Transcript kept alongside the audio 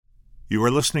You are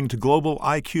listening to Global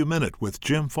IQ Minute with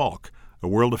Jim Falk, a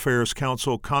World Affairs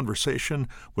Council conversation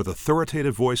with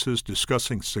authoritative voices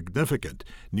discussing significant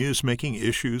news-making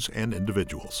issues and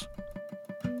individuals.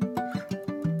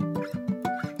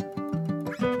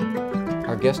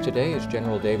 Our guest today is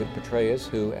General David Petraeus,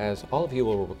 who, as all of you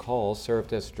will recall,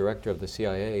 served as director of the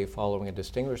CIA following a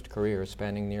distinguished career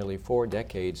spanning nearly 4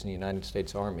 decades in the United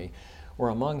States Army, where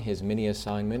among his many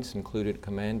assignments included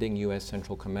commanding U.S.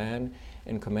 Central Command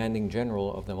and commanding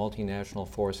general of the multinational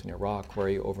force in Iraq, where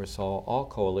he oversaw all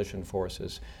coalition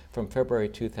forces from February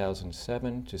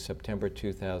 2007 to September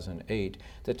 2008,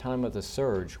 the time of the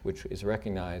surge, which is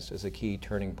recognized as a key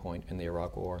turning point in the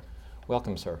Iraq War.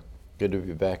 Welcome, sir. Good to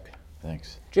be back.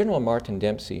 Thanks. General Martin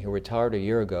Dempsey, who retired a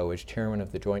year ago as chairman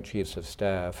of the Joint Chiefs of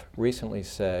Staff, recently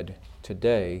said,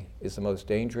 "Today is the most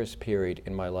dangerous period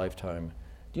in my lifetime."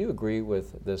 Do you agree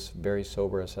with this very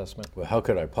sober assessment? Well, how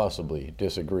could I possibly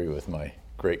disagree with my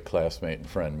great classmate and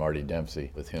friend, Marty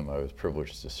Dempsey, with whom I was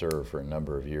privileged to serve for a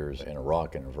number of years in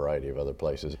Iraq and a variety of other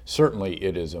places. Certainly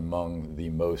it is among the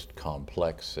most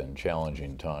complex and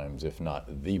challenging times, if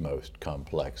not the most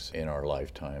complex in our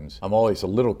lifetimes. I'm always a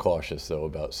little cautious, though,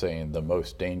 about saying the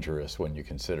most dangerous when you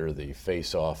consider the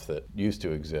face-off that used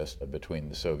to exist between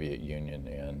the Soviet Union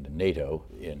and NATO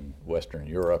in Western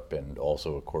Europe, and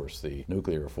also, of course, the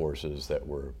nuclear forces that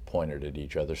were pointed at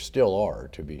each other, still are,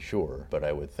 to be sure, but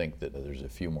I would think that there's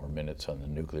a few more minutes on the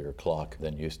nuclear clock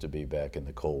than used to be back in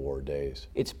the Cold War days.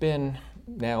 It's been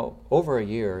now over a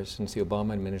year since the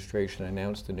Obama administration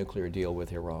announced the nuclear deal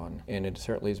with Iran, and it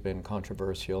certainly has been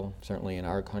controversial, certainly in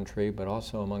our country, but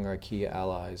also among our key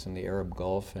allies in the Arab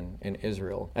Gulf and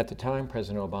Israel. At the time,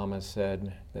 President Obama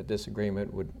said that this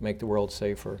agreement would make the world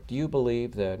safer. Do you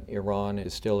believe that Iran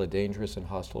is still a dangerous and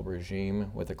hostile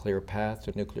regime with a clear path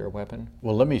to nuclear weapon?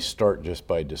 Well, let me start just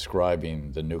by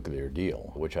describing the nuclear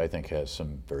deal, which I think has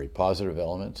some very positive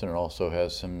elements and it also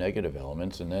has some negative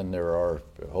elements, and then there are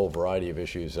a whole variety of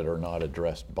issues that are not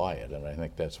addressed by it, and I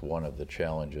think that's one of the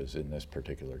challenges in this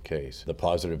particular case. The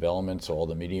positive elements, all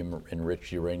the medium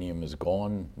enriched uranium is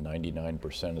gone,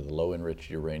 99% of the low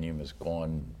enriched uranium is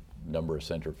gone, number of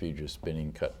centrifuges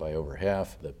spinning cut by over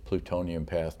half. The plutonium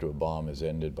path to a bomb is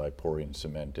ended by pouring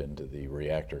cement into the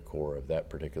reactor core of that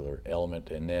particular element,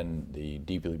 and then the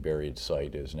deeply buried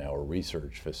site is now a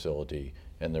research facility,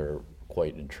 and there are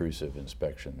quite intrusive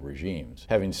inspection regimes.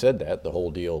 Having said that, the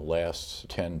whole deal lasts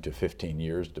 10 to 15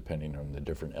 years, depending on the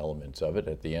different elements of it,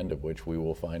 at the end of which we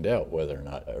will find out whether or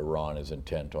not Iran is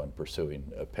intent on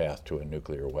pursuing a path to a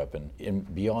nuclear weapon.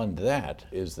 And beyond that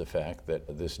is the fact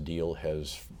that this deal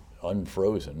has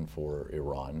unfrozen for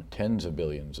Iran tens of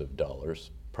billions of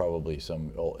dollars, probably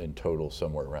some in total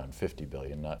somewhere around 50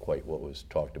 billion, not quite what was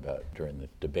talked about during the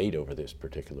debate over this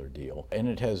particular deal. And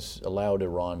it has allowed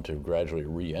Iran to gradually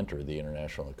re-enter the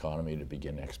international economy, to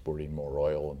begin exporting more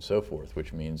oil and so forth,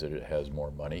 which means that it has more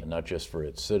money, not just for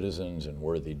its citizens and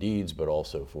worthy deeds, but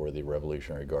also for the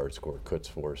Revolutionary Guards Corps, Quds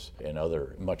Force, and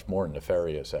other much more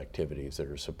nefarious activities that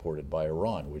are supported by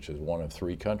Iran, which is one of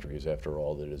 3 countries, after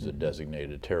all, that is a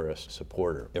designated terrorist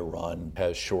supporter. Iran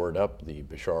has shored up the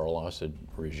Bashar al-Assad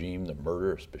regime, the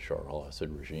murderous Bashar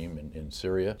al-Assad regime in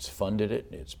Syria. It's funded it.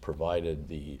 It's provided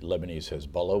the Lebanese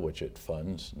Hezbollah, which it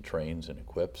funds and trains and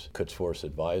equips. Quds Force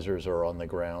advisors are on the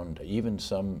ground. Even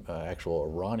some actual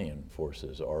Iranian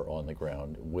forces are on the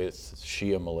ground with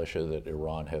Shia militia that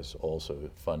Iran has also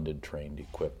funded, trained,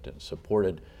 equipped, and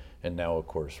supported. And now, of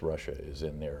course, Russia is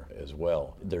in there as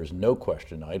well. There's no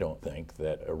question, I don't think,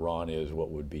 that Iran is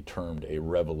what would be termed a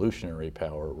revolutionary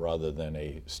power rather than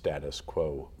a status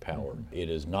quo power. It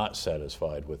is not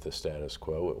satisfied with the status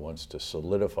quo. It wants to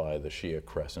solidify the Shia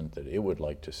crescent that it would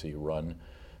like to see run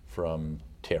from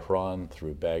Tehran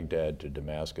through Baghdad to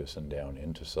Damascus and down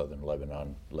into southern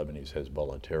Lebanon, Lebanese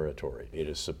Hezbollah territory. It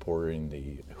is supporting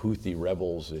the Houthi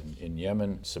rebels in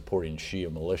Yemen, supporting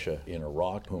Shia militia in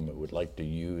Iraq, whom it would like to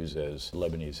use as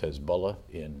Lebanese Hezbollah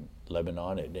in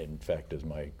Lebanon. And in fact, as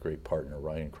my great partner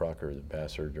Ryan Crocker, the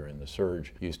ambassador during the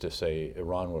surge, used to say,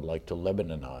 Iran would like to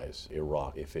Lebanonize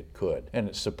Iraq if it could. And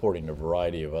it's supporting a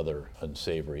variety of other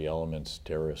unsavory elements,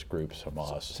 terrorist groups,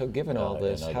 Hamas. So given all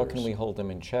this, how can we hold them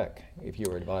in check if you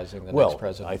were advising the next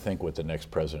president? Well, I think what the next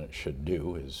president should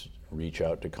do is reach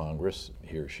out to Congress.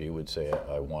 He or she would say,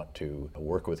 I want to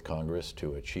work with Congress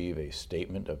to achieve a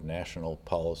statement of national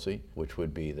policy, which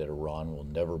would be that Iran will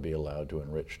never be allowed to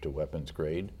enrich to weapons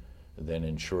grade. Then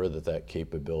ensure that that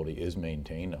capability is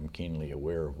maintained. I'm keenly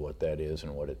aware of what that is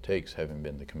and what it takes, having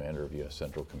been the commander of U.S.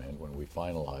 Central Command when we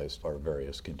finalized our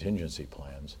various contingency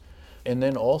plans. And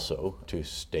then also to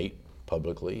state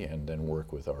publicly and then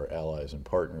work with our allies and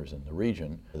partners in the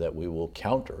region that we will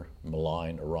counter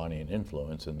malign Iranian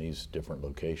influence in these different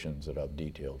locations that I've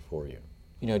detailed for you.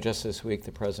 You know, just this week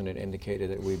the President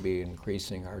indicated that we'd be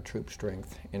increasing our troop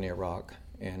strength in Iraq,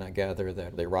 and I gather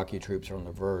that the Iraqi troops are on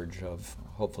the verge of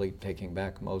hopefully taking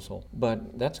back Mosul.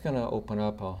 But that's going to open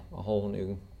up a whole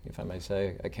new, if I may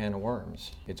say, a can of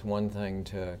worms. It's one thing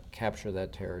to capture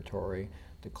that territory,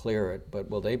 to clear it, but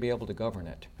will they be able to govern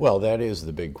it? Well, that is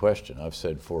the big question. I've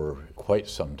said for quite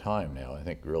some time now, I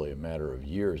think really a matter of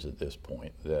years at this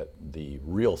point, that the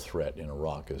real threat in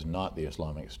Iraq is not the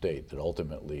Islamic State, that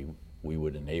ultimately we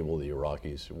would enable the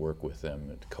Iraqis to work with them,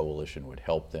 that the coalition would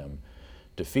help them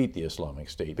defeat the Islamic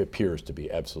State. It appears to be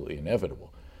absolutely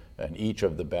inevitable. And each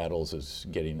of the battles is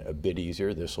getting a bit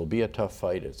easier. This will be a tough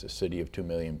fight. It's a city of 2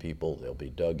 million people. They'll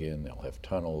be dug in, they'll have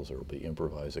tunnels, there will be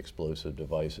improvised explosive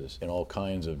devices, and all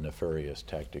kinds of nefarious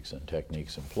tactics and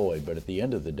techniques employed. But at the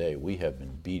end of the day, we have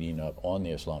been beating up on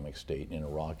the Islamic State in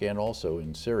Iraq and also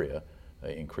in Syria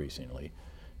increasingly.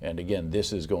 And again,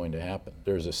 this is going to happen.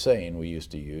 There's a saying we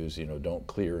used to use, don't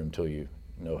clear until you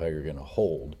know how you're going to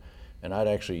hold. And I'd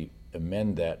actually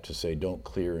amend that to say don't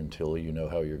clear until you know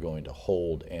how you're going to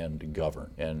hold and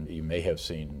govern. And you may have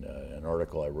seen an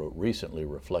article I wrote recently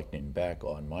reflecting back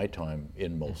on my time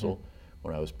in Mosul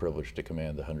when I was privileged to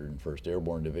command the 101st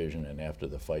Airborne Division, and after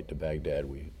the fight to Baghdad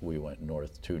we went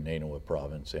north to Nainawa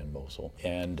province and Mosul.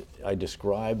 And I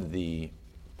described the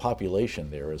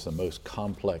population there as the most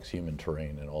complex human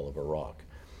terrain in all of Iraq.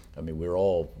 I mean, we're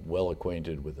all well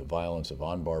acquainted with the violence of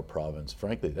Anbar province.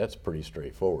 Frankly, that's pretty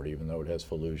straightforward, even though it has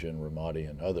Fallujah and Ramadi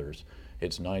and others.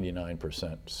 It's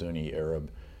 99% Sunni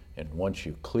Arab. And once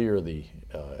you clear the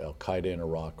al-Qaeda in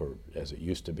Iraq, or as it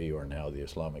used to be, or now the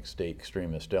Islamic State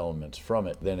extremist elements from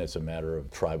it, then it's a matter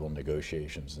of tribal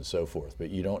negotiations and so forth. But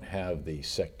you don't have the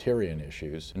sectarian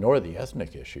issues, nor the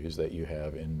ethnic issues that you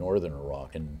have in northern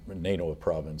Iraq, in Nainawa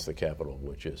province, the capital of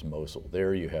which is Mosul.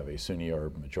 There you have a Sunni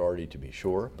Arab majority, to be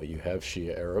sure, but you have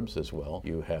Shia Arabs as well.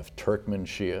 You have Turkmen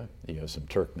Shia, you have some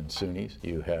Turkmen Sunnis,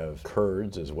 you have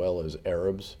Kurds as well as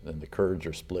Arabs, and the Kurds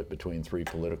are split between 3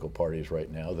 political parties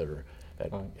right now that are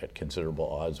at considerable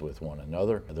odds with one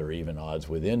another. There are even odds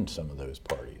within some of those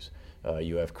parties.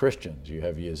 You have Christians, you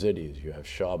have Yazidis, you have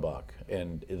Shabak,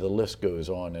 and the list goes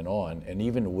on. And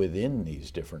even within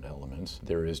these different elements,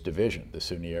 there is division. The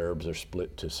Sunni Arabs are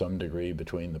split to some degree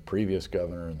between the previous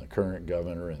governor and the current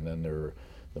governor, and then there are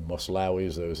the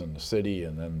Moslawis, those in the city,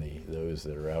 and then those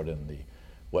that are out in the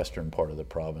western part of the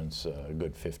province, a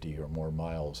good 50 or more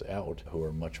miles out, who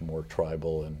are much more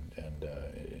tribal, and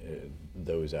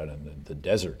those out in the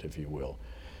desert, if you will.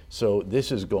 So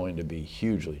this is going to be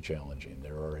hugely challenging.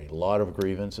 There are a lot of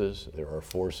grievances. There are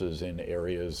forces in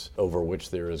areas over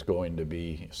which there is going to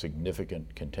be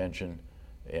significant contention,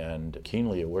 and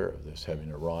keenly aware of this,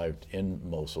 having arrived in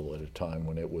Mosul at a time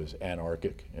when it was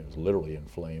anarchic. It was literally in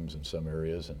flames in some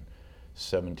areas, and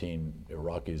 17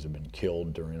 Iraqis have been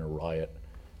killed during a riot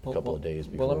a couple of days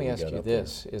before. Well, let me ask you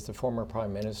this. Is the former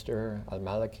Prime Minister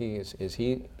al-Maliki, is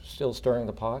he still stirring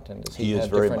the pot, and does he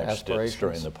have different aspirations? He is very much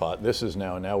stirring the pot. This is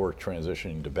now we're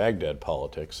transitioning to Baghdad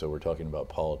politics, so we're talking about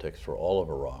politics for all of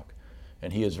Iraq.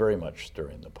 And he is very much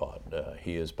stirring the pot.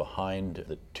 He is behind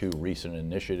the 2 recent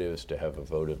initiatives to have a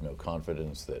vote of no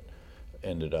confidence that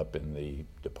ended up in the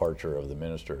departure of the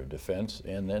Minister of Defense,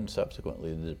 and then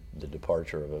subsequently the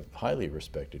departure of a highly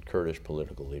respected Kurdish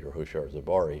political leader, Hushar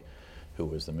Zebari, who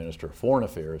was the Minister of Foreign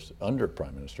Affairs under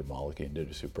Prime Minister Maliki and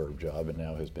did a superb job, and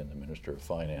now has been the Minister of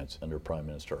Finance under Prime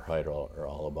Minister Haider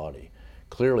al-Abadi.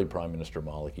 Clearly, Prime Minister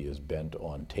Maliki is bent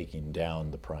on taking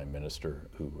down the Prime Minister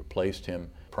who replaced him,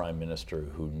 Prime Minister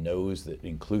who knows that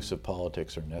inclusive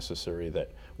politics are necessary,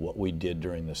 that what we did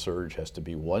during the surge has to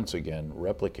be once again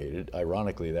replicated.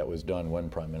 Ironically, that was done when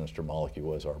Prime Minister Maliki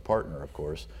was our partner, of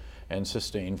course, and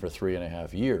sustained for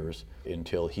 3.5 years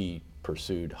until he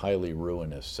pursued highly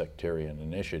ruinous sectarian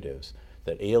initiatives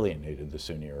that alienated the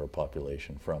Sunni Arab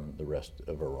population from the rest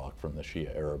of Iraq, from the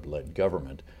Shia Arab-led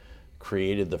government,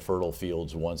 created the fertile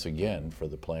fields once again for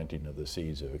the planting of the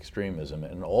seeds of extremism,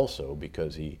 and also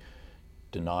because he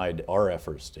denied our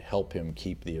efforts to help him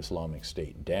keep the Islamic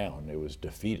State down. It was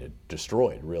defeated,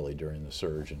 destroyed really during the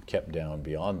surge, and kept down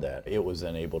beyond that. It was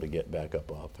then able to get back up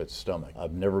off its stomach.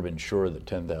 I've never been sure that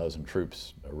 10,000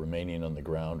 troops remaining on the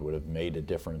ground would have made a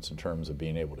difference in terms of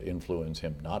being able to influence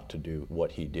him not to do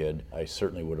what he did. I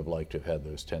certainly would have liked to have had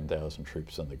those 10,000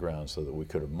 troops on the ground so that we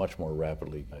could have much more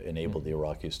rapidly enabled the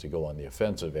Iraqis to go on the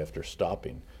offensive after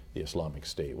stopping the Islamic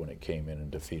State when it came in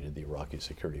and defeated the Iraqi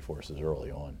security forces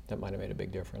early on. That might have made a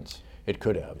big difference. It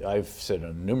could have. I've said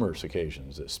on numerous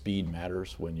occasions that speed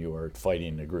matters when you are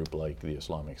fighting a group like the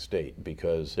Islamic State,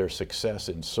 because their success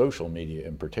in social media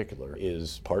in particular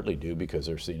is partly due because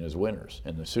they're seen as winners.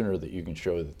 And the sooner that you can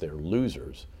show that they're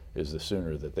losers is the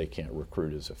sooner that they can't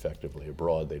recruit as effectively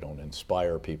abroad. They don't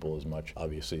inspire people as much.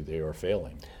 Obviously, they are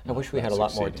failing. I wish we had a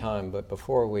lot more time, but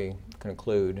before we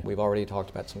conclude, we've already talked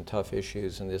about some tough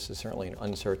issues, and this is certainly an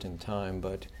uncertain time,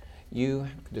 but you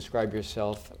describe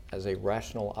yourself as a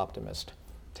rational optimist.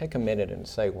 Take a minute and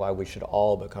say why we should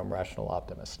all become rational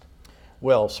optimists.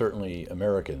 Well, certainly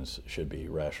Americans should be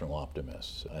rational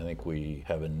optimists. I think we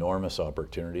have enormous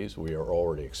opportunities. We are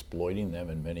already exploiting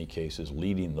them in many cases,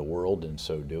 leading the world in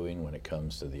so doing when it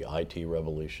comes to the IT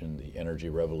revolution, the energy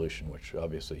revolution, which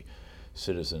obviously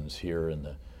citizens here in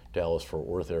the Dallas-Fort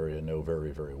Worth area know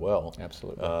very, very well.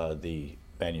 Absolutely. The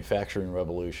manufacturing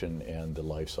revolution and the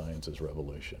life sciences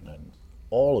revolution. And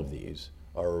all of these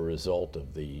are a result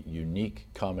of the unique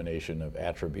combination of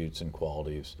attributes and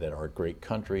qualities that our great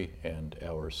country and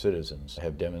our citizens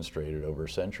have demonstrated over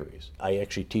centuries. I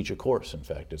actually teach a course, in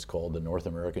fact, it's called the North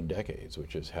American Decades,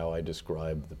 which is how I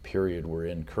describe the period we're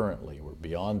in currently. We're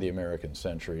beyond the American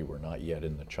century, we're not yet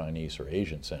in the Chinese or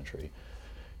Asian century.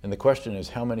 And the question is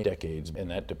how many decades, and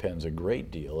that depends a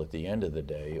great deal at the end of the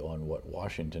day on what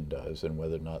Washington does and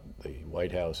whether or not the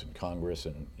White House and Congress,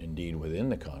 and indeed within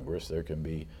the Congress, there can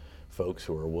be folks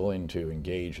who are willing to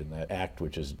engage in that act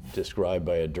which is described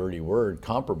by a dirty word,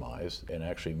 compromise, and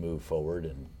actually move forward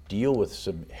and deal with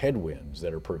some headwinds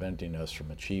that are preventing us from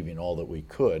achieving all that we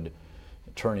could,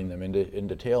 turning them into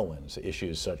tailwinds.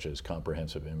 Issues such as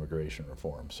comprehensive immigration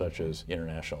reform, such as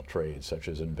international trade, such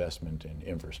as investment in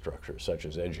infrastructure, such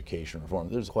as education reform.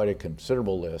 There's quite a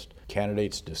considerable list.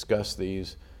 Candidates discuss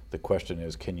these. The question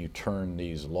is, can you turn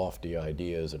these lofty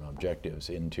ideas and objectives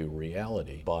into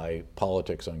reality by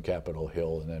politics on Capitol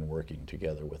Hill and then working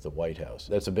together with the White House?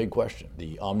 That's a big question.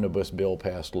 The omnibus bill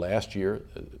passed last year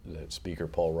that Speaker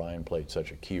Paul Ryan played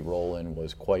such a key role in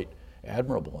was quite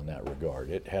admirable in that regard.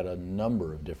 It had a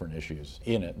number of different issues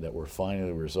in it that were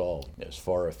finally resolved, as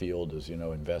far afield as,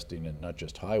 investing in not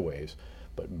just highways,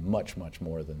 but much, much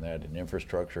more than that in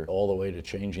infrastructure, all the way to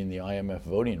changing the IMF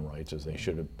voting rights as they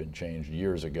should have been changed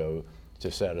years ago to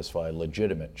satisfy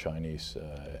legitimate Chinese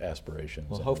aspirations.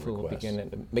 Well, hopefully we'll begin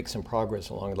to make some progress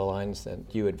along the lines that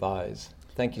you advise.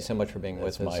 Thank you so much for being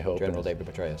with us, my hope, General David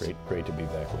Petraeus. Great to be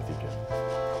back with you, Jim.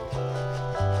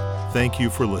 Thank you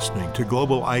for listening to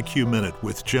Global IQ Minute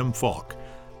with Jim Falk,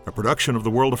 a production of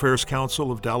the World Affairs Council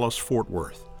of Dallas-Fort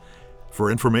Worth. For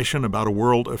information about a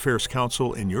World Affairs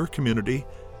Council in your community,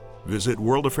 visit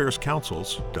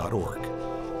worldaffairscouncils.org.